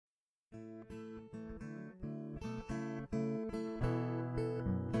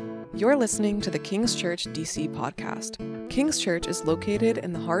You're listening to the King's Church DC podcast. King's Church is located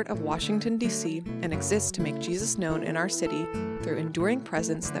in the heart of Washington, D.C., and exists to make Jesus known in our city through enduring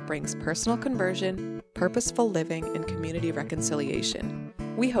presence that brings personal conversion, purposeful living, and community reconciliation.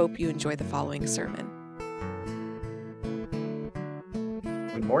 We hope you enjoy the following sermon.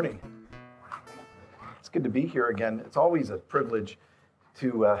 Good morning. It's good to be here again. It's always a privilege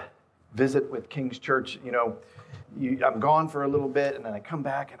to visit with King's Church. You know, I'm gone for a little bit, and then I come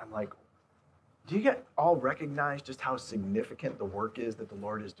back, and I'm like, do you get all recognize just how significant the work is that the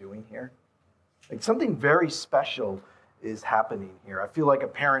Lord is doing here? Like, something very special is happening here. I feel like a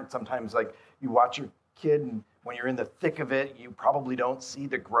parent sometimes, like, you watch your kid, and when you're in the thick of it, you probably don't see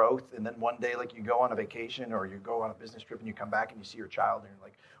the growth, and then one day, like, you go on a vacation or you go on a business trip and you come back and you see your child, and you're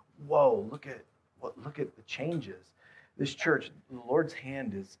like, whoa, look at the changes. This church, the Lord's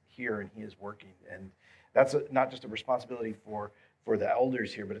hand is here, and he is working, and that's not just a responsibility for the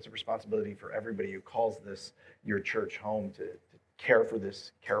elders here, but it's a responsibility for everybody who calls this your church home to care for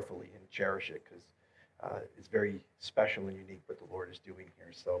this carefully and cherish it, because it's very special and unique what the Lord is doing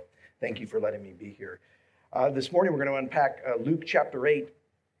here. So thank you for letting me be here. This morning we're going to unpack Luke chapter 8,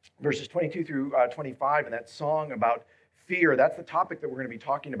 verses 22 through 25, and that song about fear. That's the topic that we're going to be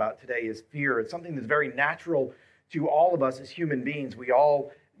talking about today, is fear. It's something that's very natural to all of us as human beings. We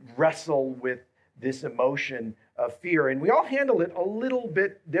all wrestle with this emotion of fear, and we all handle it a little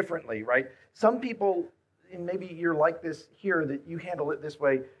bit differently, right? Some people, and maybe you're like this here, that you handle it this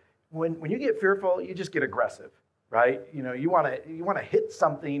way. When you get fearful, you just get aggressive, right? You know, you want to hit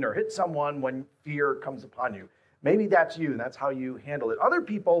something or hit someone when fear comes upon you. Maybe that's you, and that's how you handle it. Other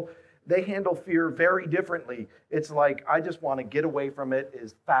people, they handle fear very differently. It's like, I just want to get away from it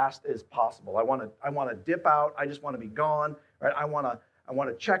as fast as possible. I want to dip out. I just want to be gone, right? I want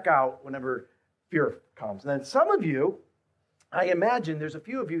to check out whenever fear comes. And then some of you, I imagine there's a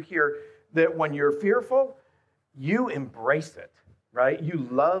few of you here that when you're fearful, you embrace it, right? You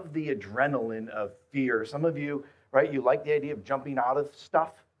love the adrenaline of fear. Some of you, right, you like the idea of jumping out of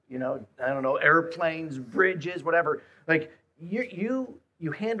stuff, you know, I don't know, airplanes, bridges, whatever. Like, you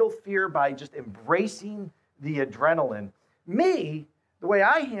handle fear by just embracing the adrenaline. Me, the way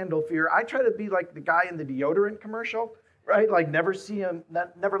I handle fear, I try to be like the guy in the deodorant commercial, right? Like, never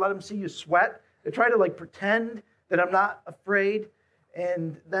let him see you sweat. I try to, like, pretend that I'm not afraid.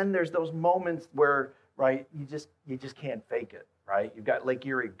 And then there's those moments where, right, you just can't fake it, right? You've got Lake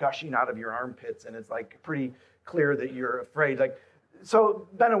Erie gushing out of your armpits, and it's like pretty clear that you're afraid. Like, so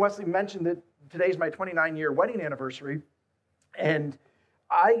Ben and Wesley mentioned that today's my 29-year wedding anniversary. And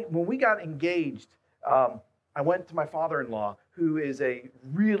when we got engaged, I went to my father-in-law, who is a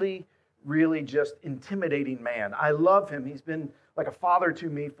really, really just intimidating man. I love him. He's been like a father to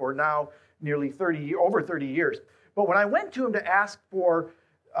me for now nearly over 30 years. But when I went to him to ask for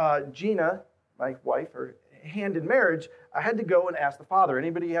Gina, my wife, her hand in marriage, I had to go and ask the father.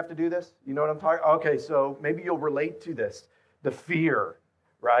 Anybody have to do this? You know what I'm talking? Okay, so maybe you'll relate to this, the fear,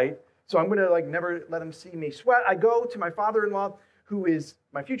 right? So I'm going to, like, never let him see me sweat. I go to my father-in-law, who is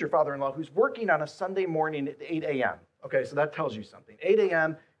my future father-in-law, who's working on a Sunday morning at 8 a.m. Okay, so that tells you something. 8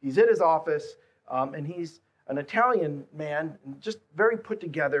 a.m., he's at his office, and he's an Italian man, just very put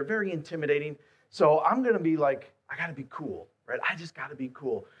together, very intimidating. So I'm going to be like, I got to be cool, right? I just got to be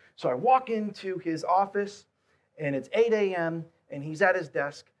cool. So I walk into his office, and it's 8 a.m., and he's at his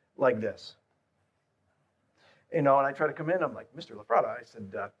desk like this. You know, and I try to come in. I'm like, Mr. LaFrada, I said,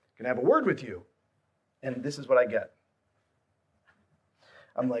 can I have a word with you? And this is what I get.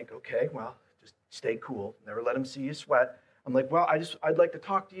 I'm like, okay, well, just stay cool. Never let him see you sweat. I'm like, well, I'd like to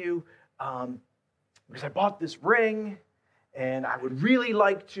talk to you because I bought this ring, and I would really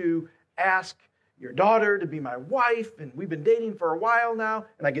like to ask your daughter to be my wife, and we've been dating for a while now.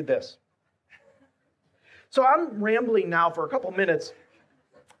 And I get this. So I'm rambling now for a couple minutes,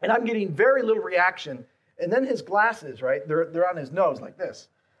 and I'm getting very little reaction. And then his glasses, right, they're on his nose like this.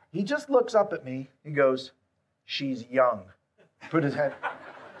 He just looks up at me. He goes, she's young. Put his head.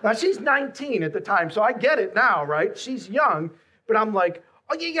 Now, she's 19 at the time, so I get it now, right? She's young, but I'm like,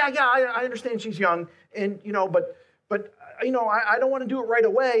 oh, yeah, I understand she's young, and, you know, but you know, I don't want to do it right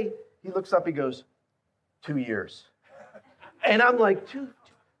away. He looks up, he goes, 2 years. And I'm like, two?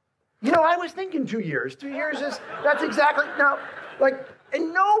 You know, I was thinking 2 years. 2 years that's exactly, now, like,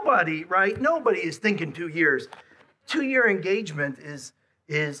 and nobody, right? Nobody is thinking 2 years. 2-year engagement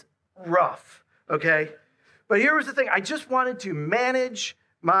is rough, okay? But here was the thing. I just wanted to manage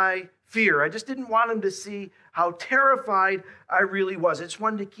my fear. I just didn't want him to see how terrified I really was. I just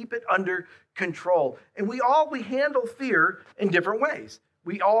wanted to keep it under control. And we handle fear in different ways.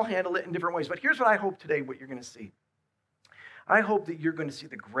 We all handle it in different ways. But here's what I hope today, what you're going to see. I hope that you're going to see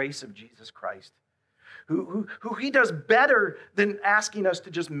the grace of Jesus Christ, who he does better than asking us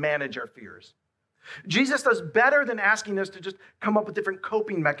to just manage our fears. Jesus does better than asking us to just come up with different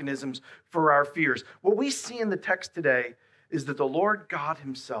coping mechanisms for our fears. What we see in the text today is that the Lord God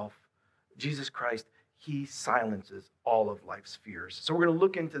himself, Jesus Christ, he silences all of life's fears. So we're going to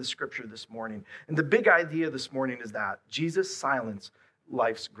look into the scripture this morning. And the big idea this morning is that Jesus silenced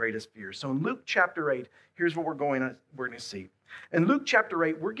life's greatest fears. So in Luke chapter 8, here's what we're going to see. In Luke chapter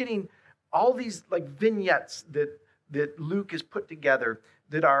 8, we're getting all these like vignettes that Luke has put together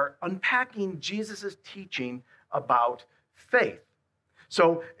that are unpacking Jesus' teaching about faith.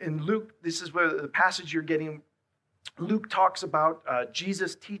 So in Luke, this is where the passage you're getting, Luke talks about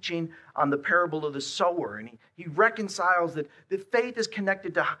Jesus teaching on the parable of the sower, and he reconciles that faith is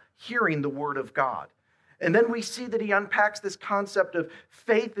connected to hearing the word of God. And then we see that he unpacks this concept of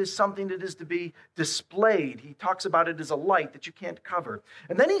faith is something that is to be displayed. He talks about it as a light that you can't cover.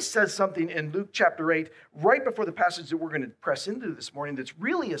 And then he says something in Luke chapter 8, right before the passage that we're going to press into this morning, that's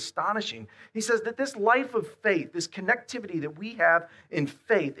really astonishing. He says that this life of faith, this connectivity that we have in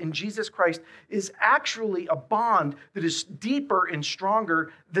faith in Jesus Christ, is actually a bond that is deeper and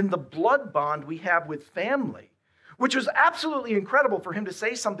stronger than the blood bond we have with family. Which was absolutely incredible for him to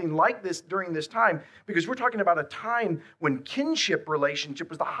say something like this during this time, because we're talking about a time when kinship relationship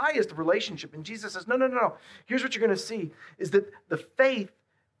was the highest relationship. And Jesus says, no. Here's what you're going to see, is that the faith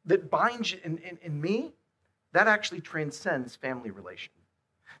that binds in me, that actually transcends family relation.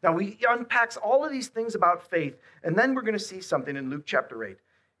 Now, he unpacks all of these things about faith, and then we're going to see something in Luke chapter 8,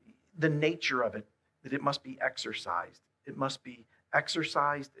 the nature of it, that it must be exercised. It must be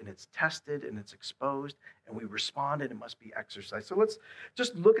exercised, and it's tested, and it's exposed, and we respond, and it must be exercised. So let's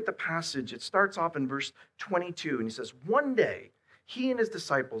just look at the passage. It starts off in verse 22, and he says, one day, he and his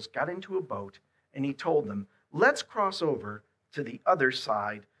disciples got into a boat, and he told them, let's cross over to the other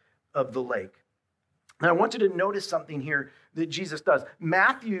side of the lake. Now, I want you to notice something here that Jesus does.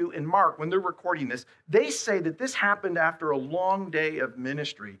 Matthew and Mark, when they're recording this, they say that this happened after a long day of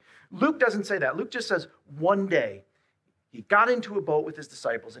ministry. Luke doesn't say that. Luke just says, one day, he got into a boat with his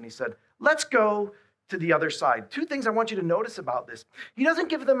disciples and he said, let's go to the other side. Two things I want you to notice about this. He doesn't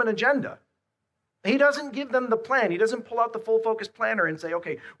give them an agenda. He doesn't give them the plan. He doesn't pull out the full focus planner and say,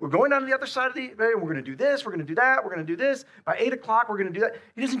 okay, we're going on the other side of the, we're going to do this, we're going to do that, we're going to do this. By 8 o'clock, we're going to do that.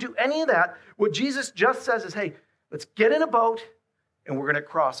 He doesn't do any of that. What Jesus just says is, hey, let's get in a boat and we're going to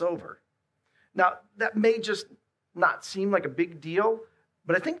cross over. Now, that may just not seem like a big deal,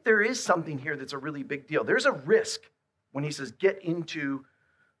 but I think there is something here that's a really big deal. There's a risk when he says, get into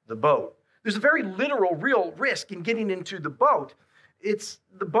the boat. There's a very literal, real risk in getting into the boat. It's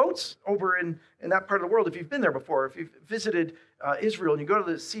the boats over in that part of the world. If you've been there before, if you've visited Israel and you go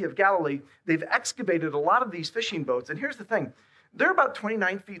to the Sea of Galilee, they've excavated a lot of these fishing boats. And here's the thing. They're about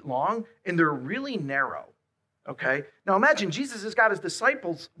 29 feet long, and they're really narrow. Okay? Now imagine Jesus has got his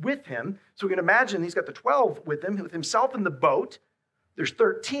disciples with him. So we can imagine he's got the 12 with him, with himself in the boat. There's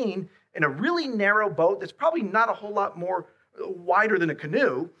 13 in a really narrow boat that's probably not a whole lot more wider than a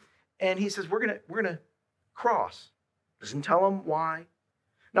canoe. And he says, we're gonna cross. Doesn't tell them why.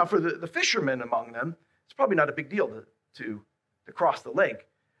 Now, for the fishermen among them, it's probably not a big deal to cross the lake.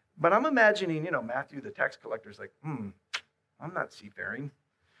 But I'm imagining, Matthew, the tax collector, is like, I'm not seafaring.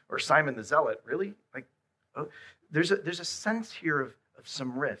 Or Simon the Zealot, really? There's a sense here of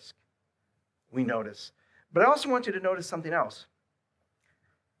some risk, we notice. But I also want you to notice something else.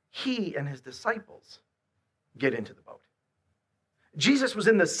 He and his disciples get into the boat. Jesus was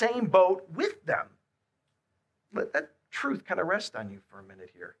in the same boat with them. Let that truth kind of rest on you for a minute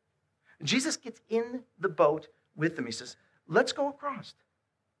here. Jesus gets in the boat with them. He says, let's go across.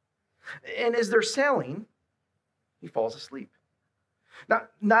 And as they're sailing, he falls asleep. Now,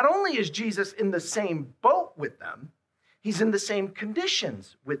 not only is Jesus in the same boat with them, he's in the same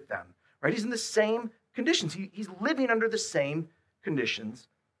conditions with them, right? He's in the same conditions. He's living under the same conditions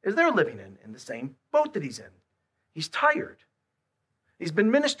as they're living in the same boat that he's in. He's tired. He's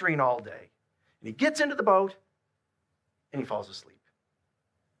been ministering all day. And he gets into the boat and he falls asleep.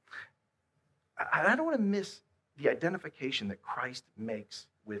 I don't want to miss the identification that Christ makes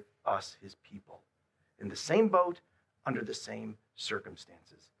with us, his people, in the same boat, under the same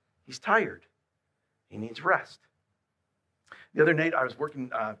circumstances. He's tired. He needs rest. The other night, I'm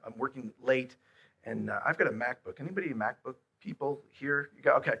working late, and I've got a MacBook. Anybody a MacBook people here? You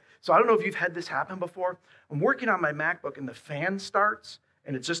got, okay. So I don't know if you've had this happen before. I'm working on my MacBook, and the fan starts,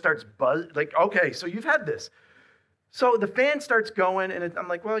 and it just starts buzz. Like, okay, so you've had this. So the fan starts going, and I'm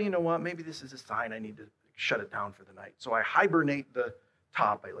like, well, you know what? Maybe this is a sign I need to shut it down for the night. So I hibernate the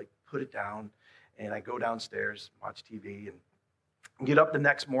top. I put it down, and I go downstairs, watch TV, and Get up the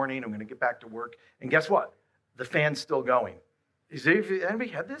next morning, I'm going to get back to work. And guess what? The fan's still going. Anybody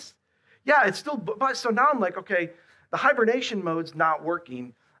had this? Yeah, it's still, but so now I'm like, okay, the hibernation mode's not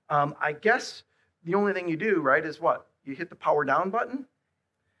working. I guess the only thing you do, right, is what? You hit the power down button?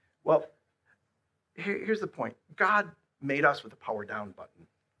 Well, here's the point. God made us with a power down button.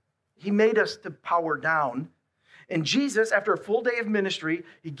 He made us to power down. And Jesus, after a full day of ministry,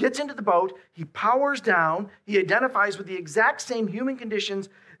 he gets into the boat, he powers down, he identifies with the exact same human conditions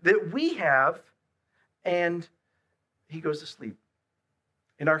that we have, and he goes to sleep.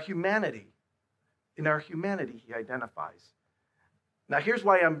 In our humanity, he identifies. Now, here's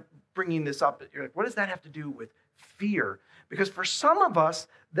why I'm bringing this up. You're like, what does that have to do with fear? Because for some of us,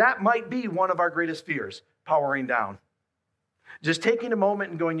 that might be one of our greatest fears, powering down. Just taking a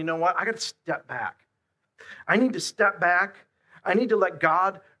moment and going, you know what? I got to step back. I need to step back. I need to let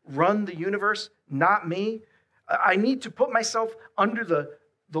God run the universe, not me. I need to put myself under the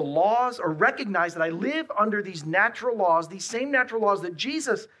laws, or recognize that I live under these natural laws, these same natural laws that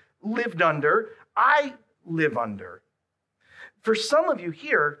Jesus lived under, I live under. For some of you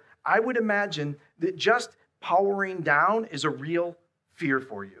here, I would imagine that just powering down is a real fear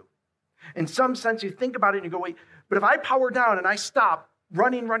for you. In some sense, you think about it and you go, wait, but if I power down and I stop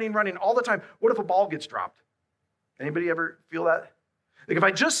running all the time, what if a ball gets dropped? Anybody ever feel that? Like if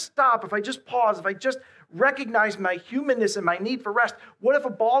I just stop, if I just pause, if I just recognize my humanness and my need for rest, what if a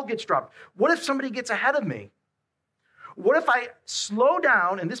ball gets dropped? What if somebody gets ahead of me? What if I slow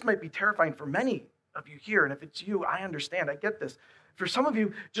down, and this might be terrifying for many of you here, and if it's you, I understand, I get this. For some of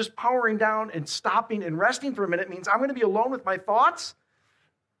you, just powering down and stopping and resting for a minute means I'm going to be alone with my thoughts,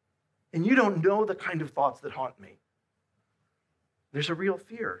 and you don't know the kind of thoughts that haunt me. There's a real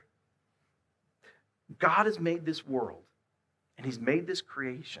fear. God has made this world, and he's made this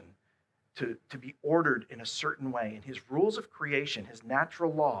creation to be ordered in a certain way. And his rules of creation, his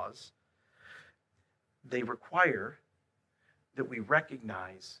natural laws, they require that we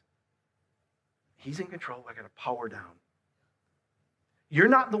recognize he's in control. I got to power down. You're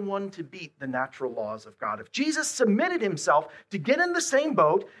not the one to beat the natural laws of God. If Jesus submitted himself to get in the same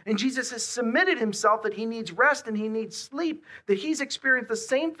boat, and Jesus has submitted himself that he needs rest and he needs sleep, that he's experienced the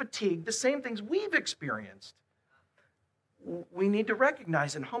same fatigue, the same things we've experienced, we need to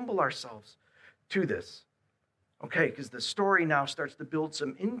recognize and humble ourselves to this. Okay, because the story now starts to build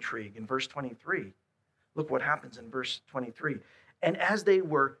some intrigue in verse 23. Look what happens in verse 23. And as they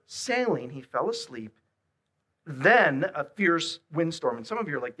were sailing, he fell asleep. Then a fierce windstorm. And some of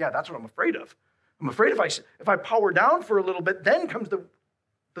you are like, yeah, that's what I'm afraid of. I'm afraid if I power down for a little bit, then comes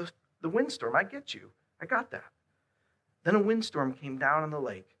the windstorm. I get you. I got that. Then a windstorm came down on the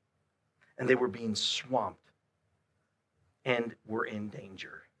lake, and they were being swamped and were in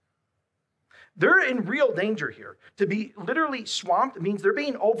danger. They're in real danger here. To be literally swamped means they're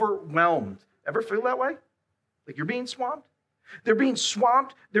being overwhelmed. Ever feel that way? Like you're being swamped? They're being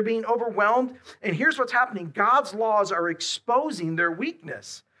swamped. They're being overwhelmed. And here's what's happening. God's laws are exposing their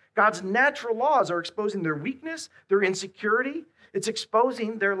weakness. God's natural laws are exposing their weakness, their insecurity. It's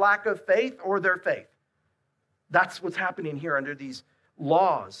exposing their lack of faith or their faith. That's what's happening here under these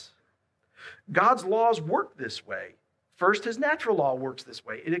laws. God's laws work this way. First, his natural law works this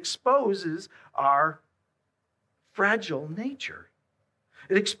way. It exposes our fragile nature.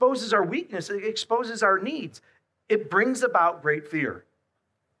 It exposes our weakness. It exposes our needs. It brings about great fear.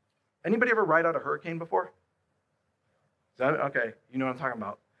 Anybody ever ride out a hurricane before? Okay, you know what I'm talking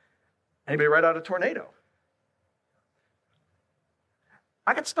about. Anybody ride out a tornado?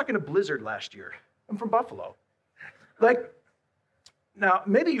 I got stuck in a blizzard last year. I'm from Buffalo. Now,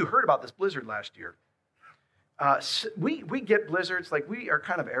 maybe you heard about this blizzard last year. We get blizzards, like we are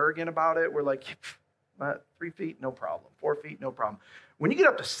kind of arrogant about it. We're like, 3 feet, no problem. 4 feet, no problem. When you get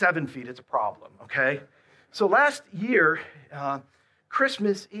up to 7 feet, it's a problem, okay? So last year,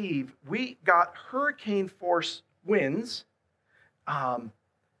 Christmas Eve, we got hurricane force winds.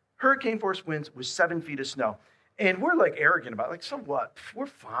 Hurricane force winds with 7 feet of snow. And we're like arrogant about it. Like, so what? We're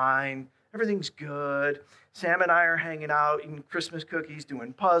fine. Everything's good. Sam and I are hanging out, eating Christmas cookies,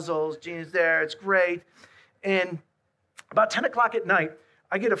 doing puzzles. Gina's there. It's great. And about 10 o'clock at night,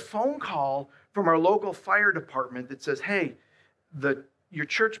 I get a phone call from our local fire department that says, hey, your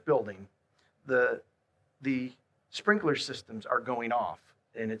church building, the sprinkler systems are going off,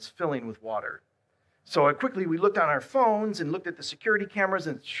 and it's filling with water. So quickly we looked on our phones and looked at the security cameras,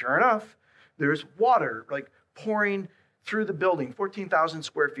 and sure enough, there's water like pouring through the building, 14,000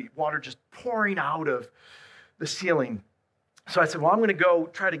 square feet, water just pouring out of the ceiling. So I said, well, I'm going to go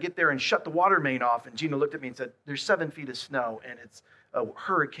try to get there and shut the water main off. And Gina looked at me and said, there's 7 feet of snow, and it's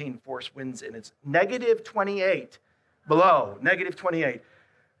hurricane force winds, and it's -28 below, negative 28.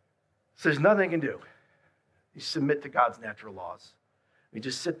 So there's nothing I can do. You submit to God's natural laws. We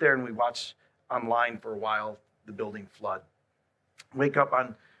just sit there and we watch online for a while the building flood. Wake up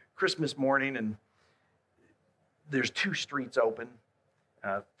on Christmas morning and there's 2 streets open.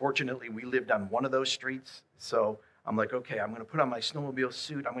 Fortunately, we lived on one of those streets. So I'm like, okay, I'm going to put on my snowmobile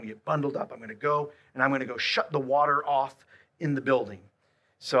suit. I'm going to get bundled up. I'm going to go, and I'm going to go shut the water off in the building.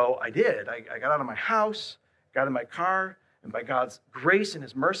 So I did. I got out of my house, got in my car, and by God's grace and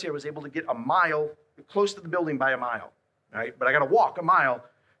his mercy, I was able to get a mile, close to the building by a mile. Right? But I got to walk a mile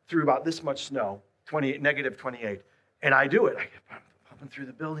through about this much snow, negative 28. And I do it. I get pumping through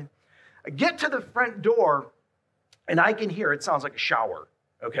the building. I get to the front door, and I can hear, it sounds like a shower,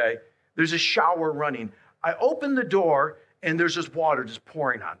 okay? There's a shower running. I open the door, and there's just water just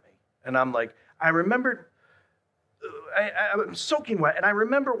pouring on me. And I'm like, I remembered, I'm soaking wet, and I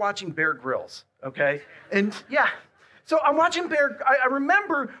remember watching Bear Grylls, okay? And yeah, so I'm watching I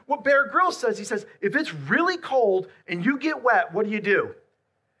remember what Bear Grylls says. He says, if it's really cold and you get wet, what do?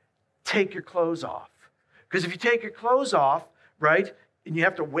 Take your clothes off. Because if you take your clothes off, right, and you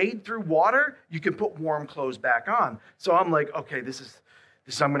have to wade through water, you can put warm clothes back on. So I'm like, okay, this is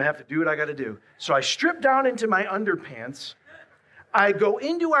I'm going to have to do what I got to do. So I strip down into my underpants. I go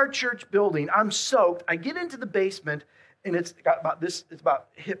into our church building. I'm soaked. I get into the basement, and it's about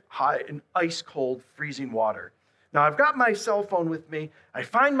hip high in ice cold, freezing water. Now, I've got my cell phone with me. I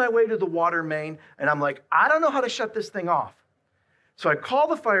find my way to the water main, and I'm like, I don't know how to shut this thing off. So I call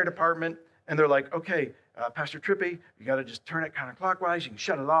the fire department, and they're like, okay, Pastor Trippie, you got to just turn it counterclockwise. You can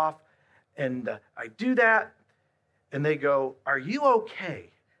shut it off. And I do that, and they go, are you okay?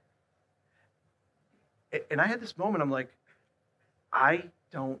 And I had this moment, I'm like, I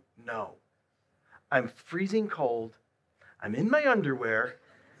don't know. I'm freezing cold. I'm in my underwear.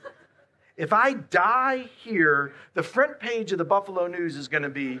 If I die here, the front page of the Buffalo News is going to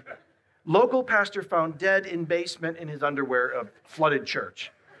be, local pastor found dead in basement in his underwear of flooded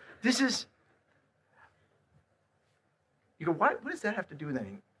church. This is, you go, what does that have to do with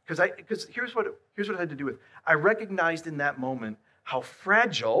anything? Because here's what it had to do with. I recognized in that moment how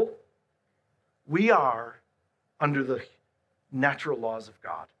fragile we are under the natural laws of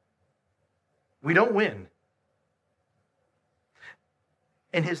God. We don't win.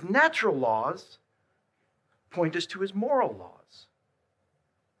 And his natural laws point us to his moral laws.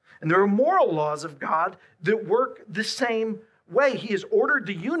 And there are moral laws of God that work the same way. He has ordered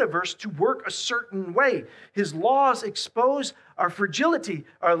the universe to work a certain way. His laws expose our fragility.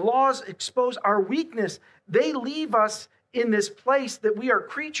 Our laws expose our weakness. They leave us in this place that we are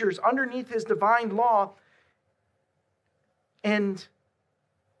creatures underneath his divine law, and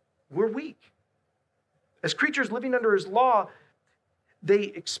we're weak. As creatures living under his law, they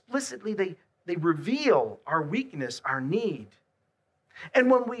explicitly, they reveal our weakness, our need.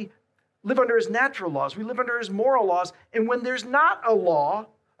 And when we live under his natural laws, we live under his moral laws, and when there's not a law,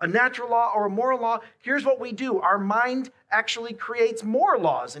 a natural law or a moral law, here's what we do. Our mind actually creates more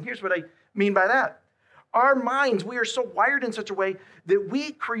laws, and here's what I mean by that. Our minds, we are so wired in such a way that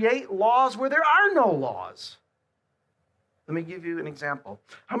we create laws where there are no laws. Let me give you an example.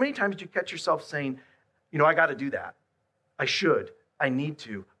 How many times do you catch yourself saying, I got to do that. I should. I need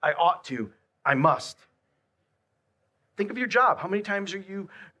to. I ought to. I must. Think of your job. How many times are you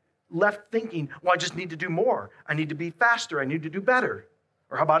left thinking, I just need to do more. I need to be faster. I need to do better.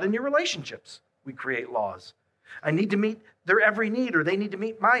 Or how about in your relationships? We create laws. I need to meet their every need, or they need to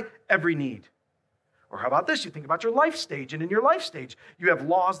meet my every need. Or how about this? You think about your life stage, and in your life stage, you have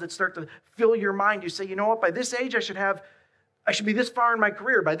laws that start to fill your mind. You say, by this age, I should be this far in my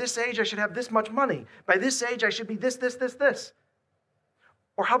career. By this age, I should have this much money. By this age, I should be this.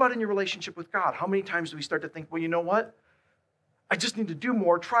 Or how about in your relationship with God? How many times do we start to think, you know what? I just need to do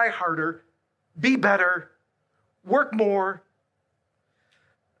more, try harder, be better, work more.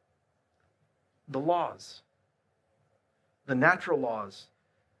 The laws, the natural laws,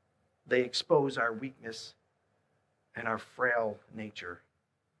 they expose our weakness and our frail nature.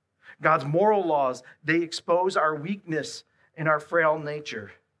 God's moral laws, they expose our weakness and our frail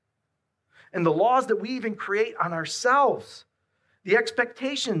nature. And the laws that we even create on ourselves, the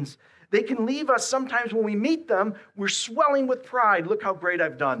expectations, they can leave us sometimes when we meet them, we're swelling with pride. Look how great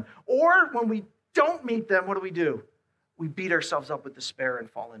I've done. Or when we don't meet them, what do? We beat ourselves up with despair and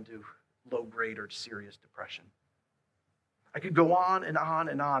fall into low-grade or serious depression. I could go on and on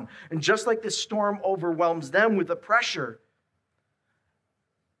and on. And just like this storm overwhelms them with the pressure,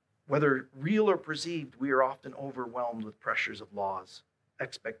 whether real or perceived, we are often overwhelmed with pressures of laws,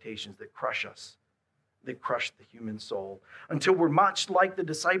 expectations that crush us. They crush the human soul until we're much like the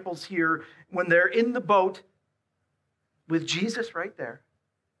disciples here when they're in the boat with Jesus right there.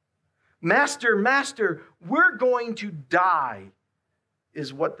 Master, Master, we're going to die,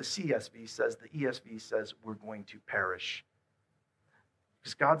 is what the CSV says. The ESV says we're going to perish.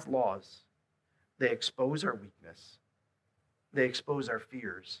 Because God's laws, they expose our weakness. They expose our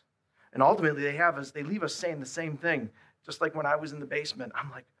fears. And ultimately, they leave us saying the same thing. Just like when I was in the basement, I'm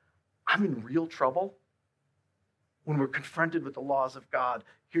like, I'm in real trouble. When we're confronted with the laws of God,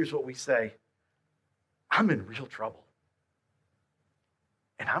 here's what we say. I'm in real trouble.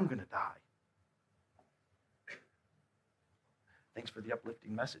 And I'm going to die. Thanks for the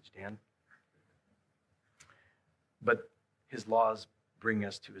uplifting message, Dan. But his laws bring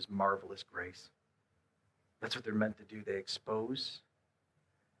us to his marvelous grace. That's what they're meant to do. They expose,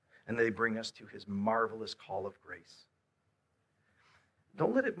 and they bring us to his marvelous call of grace.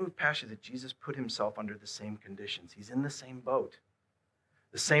 Don't let it move past you that Jesus put himself under the same conditions. He's in the same boat.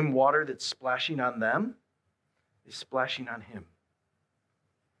 The same water that's splashing on them is splashing on him.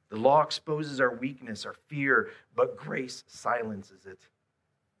 The law exposes our weakness, our fear, but grace silences it.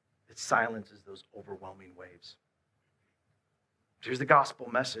 It silences those overwhelming waves. Here's the gospel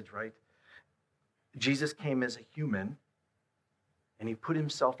message, right? Jesus came as a human, and he put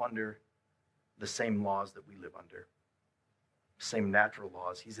himself under the same laws that we live under. Same natural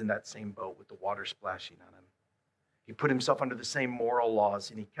laws. He's in that same boat with the water splashing on him. He put himself under the same moral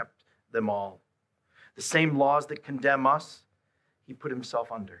laws, and he kept them all. The same laws that condemn us, he put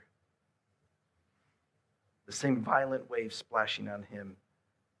himself under. The same violent waves splashing on him,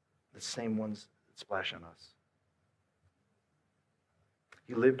 the same ones that splash on us.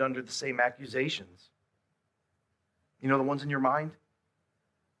 He lived under the same accusations. You know the ones in your mind?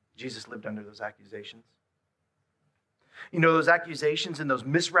 Jesus lived under those accusations. You know those accusations and those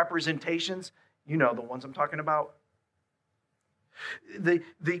misrepresentations? You know the ones I'm talking about. The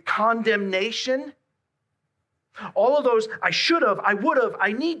condemnation, all of those, I should have, I would have,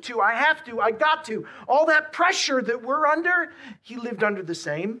 I need to, I have to, I got to, all that pressure that we're under, he lived under the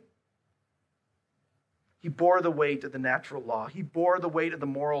same. He bore the weight of the natural law. He bore the weight of the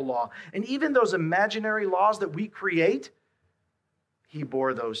moral law. And even those imaginary laws that we create, he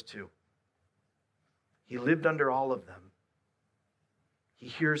bore those too. He lived under all of them. He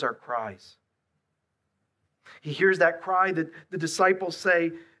hears our cries. He hears that cry that the disciples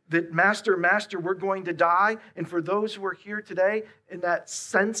say that, Master, Master, we're going to die. And for those who are here today, in that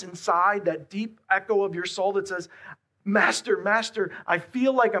sense inside, that deep echo of your soul that says, Master, Master, I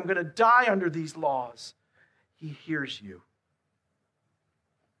feel like I'm going to die under these laws. He hears you.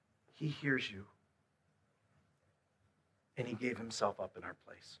 He hears you. And he gave himself up in our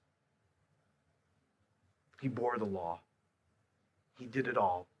place. He bore the law. He did it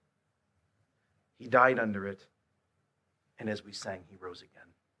all. He died under it. And as we sang, he rose again.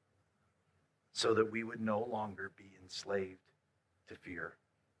 So that we would no longer be enslaved to fear,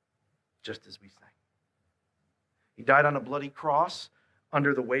 just as we sang. He died on a bloody cross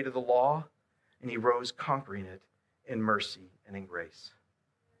under the weight of the law, and he rose conquering it in mercy and in grace.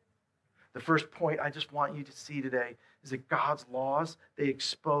 The first point I just want you to see today is that God's laws, they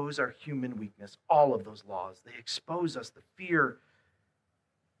expose our human weakness. All of those laws, they expose us. The fear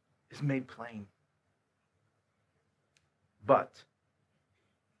is made plain. But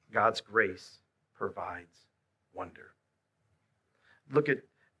God's grace provides wonder. Look at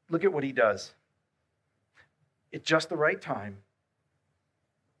what he does. At just the right time,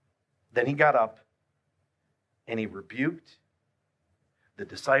 then he got up and he rebuked the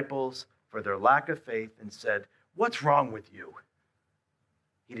disciples for their lack of faith and said, "What's wrong with you?"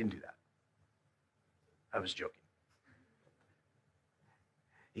 He didn't do that. I was joking.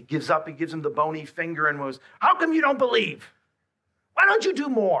 He gives up, he gives him the bony finger and goes, "How come you don't believe? Why don't you do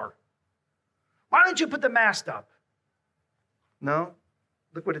more? Why don't you put the mast up?" No,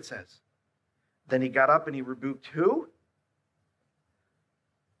 look what it says. Then he got up and he rebuked who?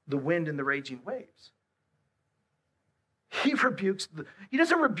 The wind and the raging waves. He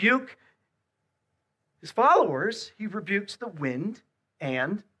doesn't rebuke his followers. He rebukes the wind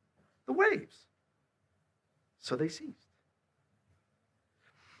and the waves. So they ceased.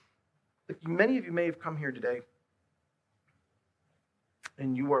 Look, many of you may have come here today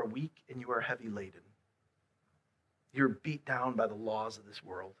and you are weak and you are heavy laden. You're beat down by the laws of this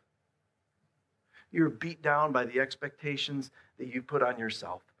world. You're beat down by the expectations that you put on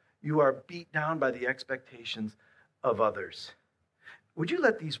yourself. You are beat down by the expectations of others. Would you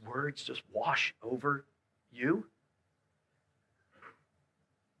let these words just wash over you?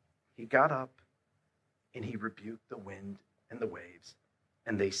 He got up and he rebuked the wind and the waves,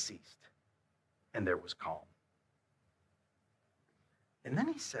 and they ceased, and there was calm. And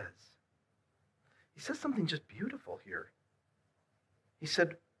then he says something just beautiful here. He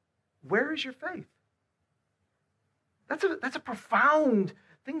said, where is your faith? That's a profound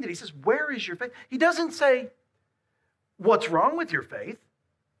thing that he says, where is your faith? He doesn't say, what's wrong with your faith?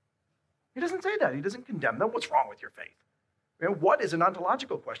 He doesn't say that. He doesn't condemn them. What's wrong with your faith? You know, what is an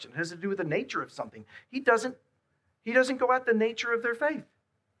ontological question? It has to do with the nature of something. He doesn't go at the nature of their faith.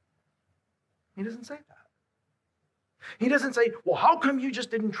 He doesn't say that. He doesn't say, well, how come you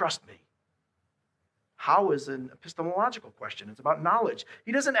just didn't trust me? How is an epistemological question. It's about knowledge.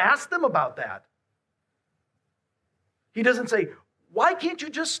 He doesn't ask them about that. He doesn't say, why can't you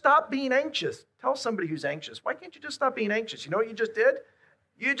just stop being anxious? Tell somebody who's anxious, why can't you just stop being anxious? You know what you just did?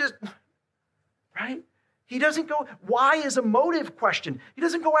 Right? He doesn't go, why is a motive question? He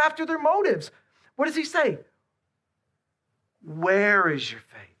doesn't go after their motives. What does he say? Where is your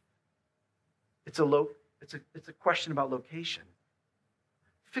faith? It's a question about location.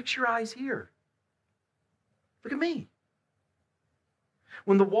 Fix your eyes here. Look at me.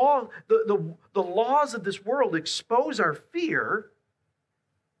 When the laws of this world expose our fear,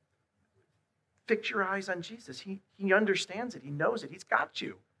 fix your eyes on Jesus. He understands it. He knows it. He's got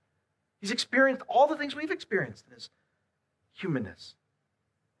you. He's experienced all the things we've experienced in his humanness.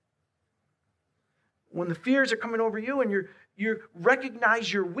 When the fears are coming over you and you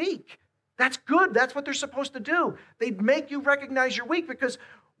recognize you're weak, that's good. That's what they're supposed to do. They make you recognize you're weak because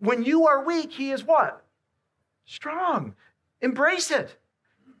when you are weak, he is what? Strong. Embrace it.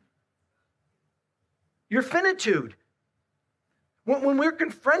 Your finitude. When we're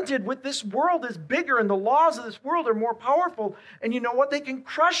confronted with this world is bigger and the laws of this world are more powerful, and you know what? They can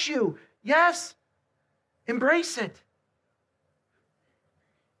crush you. Yes. Embrace it.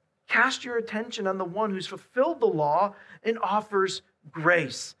 Cast your attention on the one who's fulfilled the law and offers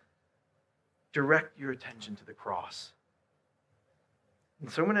grace. Direct your attention to the cross.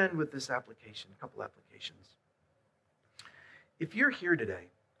 And so I'm going to end with this application, a couple applications. If you're here today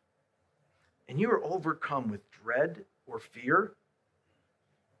and you are overcome with dread or fear,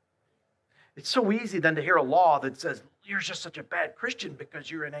 it's so easy then to hear a law that says, you're just such a bad Christian because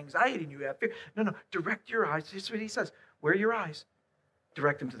you're in anxiety and you have fear. No, direct your eyes. Here's what he says. Where are your eyes?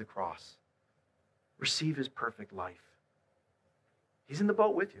 Direct them to the cross. Receive his perfect life. He's in the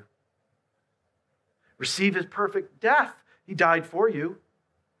boat with you. Receive his perfect death. He died for you.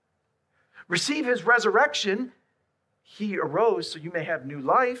 Receive his resurrection. He arose so you may have new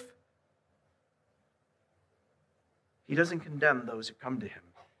life. He doesn't condemn those who come to him.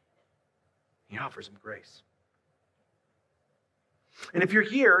 He offers them grace. And if you're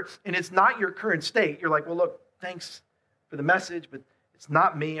here and it's not your current state, you're like, well, look, thanks for the message, but it's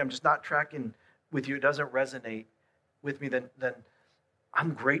not me. I'm just not tracking with you. It doesn't resonate with me. Then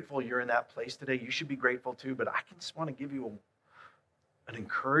I'm grateful you're in that place today. You should be grateful too, but I just want to give you an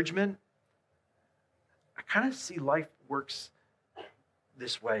encouragement. I kind of see life works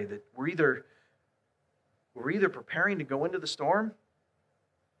this way, that we're either preparing to go into the storm,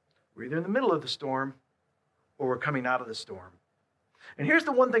 we're either in the middle of the storm, or we're coming out of the storm. And here's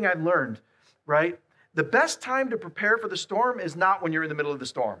the one thing I've learned, right? The best time to prepare for the storm is not when you're in the middle of the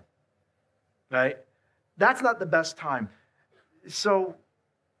storm, right? That's not the best time. So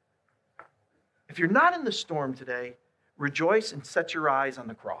if you're not in the storm today, rejoice and set your eyes on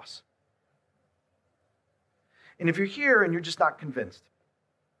the cross. And if you're here and you're just not convinced,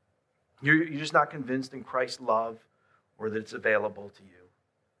 you're just not convinced in Christ's love or that it's available to you,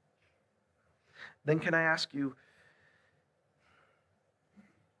 then can I ask you,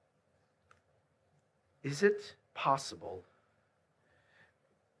 is it possible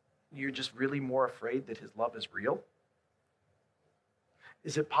you're just really more afraid that his love is real?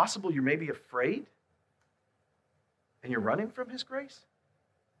 Is it possible you're maybe afraid and you're running from his grace?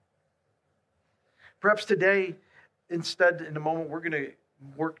 Perhaps today, instead, in a moment, we're going to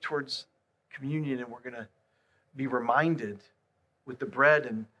work towards communion and we're going to be reminded with the bread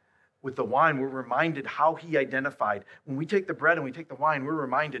and with the wine, we're reminded how he identified. When we take the bread and we take the wine, we're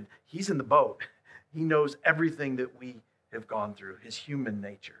reminded he's in the boat. He knows everything that we have gone through, his human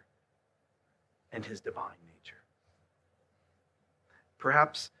nature and his divine nature.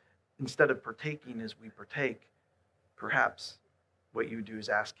 Perhaps instead of partaking as we partake, perhaps what you do is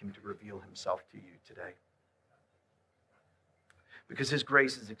ask him to reveal himself to you today. Because his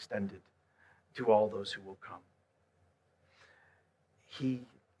grace is extended to all those who will come. He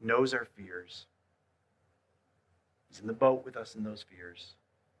knows our fears. He's in the boat with us in those fears.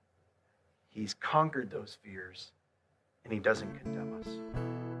 He's conquered those fears, and he doesn't condemn us.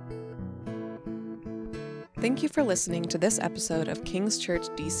 Thank you for listening to this episode of King's Church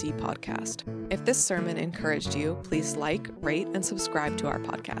DC podcast. If this sermon encouraged you, please like, rate, and subscribe to our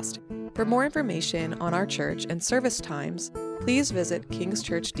podcast. For more information on our church and service times, please visit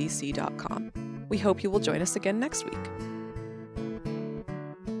kingschurchdc.com. We hope you will join us again next week.